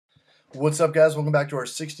What's up, guys? Welcome back to our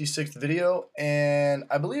 66th video, and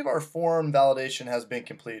I believe our form validation has been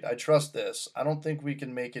complete. I trust this. I don't think we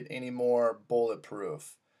can make it any more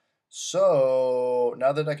bulletproof. So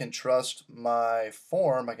now that I can trust my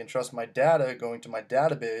form, I can trust my data going to my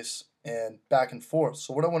database and back and forth.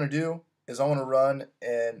 So what I want to do is I want to run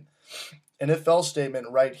an if-else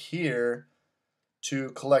statement right here to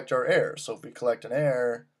collect our error. So if we collect an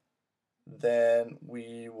error, then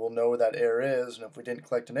we will know where that error is, and if we didn't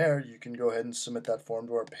collect an error, you can go ahead and submit that form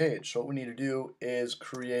to our page. So what we need to do is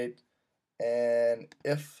create an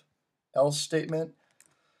if-else statement,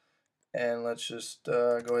 and let's just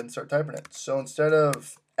go ahead and start typing it. So instead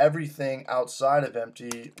of everything outside of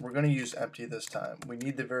empty, we're going to use empty this time. We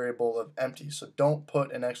need the variable of empty, so don't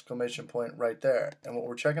put an exclamation point right there. And what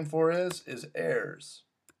we're checking for is errors.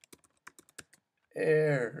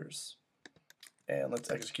 And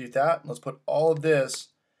let's execute that. Let's put all of this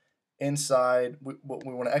inside what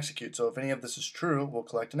we want to execute. So if any of this is true, we'll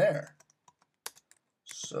collect an error.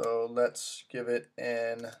 So let's give it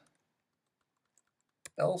an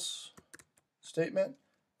else statement.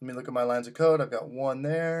 Let me look at my lines of code. I've got one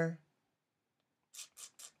there.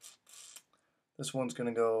 This one's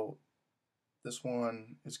going to go, this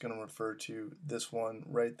one is going to refer to this one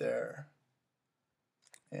right there.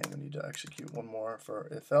 And we need to execute one more for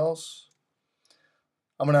if else.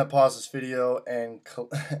 I'm going to pause this video and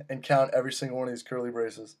count every single one of these curly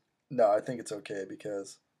braces. No, I think it's okay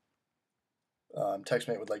because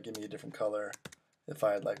TextMate would like give me a different color if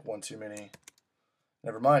I had like one too many.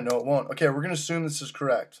 Never mind, no it won't. Okay, we're going to assume this is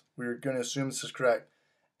correct. We're going to assume this is correct.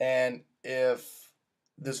 And if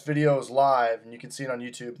this video is live and you can see it on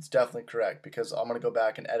YouTube, it's definitely correct because I'm going to go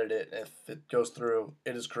back and edit it. If it goes through,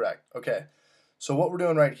 it is correct. Okay, so what we're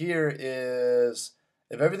doing right here is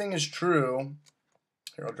if everything is true,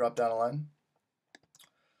 here I'll drop down a line.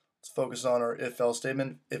 Let's focus on our if-else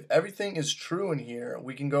statement. If everything is true in here,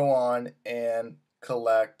 we can go on and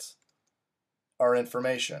collect our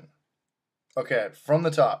information. Okay, from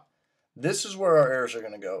the top, this is where our errors are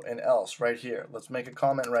going to go, and else right here. Let's make a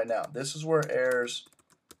comment right now. This is where errors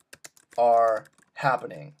are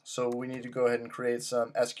happening. So we need to go ahead and create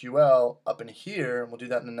some SQL up in here, and we'll do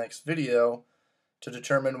that in the next video to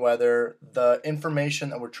determine whether the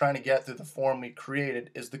information that we're trying to get through the form we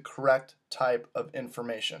created is the correct type of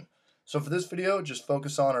information. So for this video, just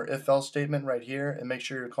focus on our if-else statement right here and make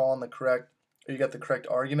sure you're calling the correct, or you got the correct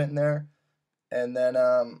argument in there. And then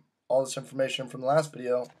all this information from the last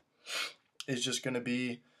video is just going to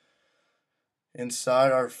be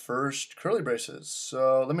inside our first curly braces.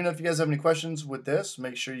 So let me know if you guys have any questions with this.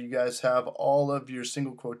 Make sure you guys have all of your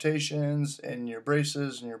single quotations and your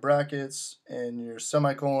braces and your brackets and your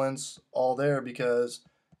semicolons all there, because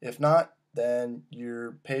if not, then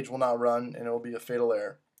your page will not run and it will be a fatal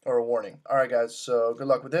error or a warning. Alright guys, so good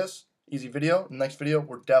luck with this. Easy video. In the next video,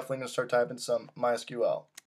 we're definitely going to start typing some MySQL.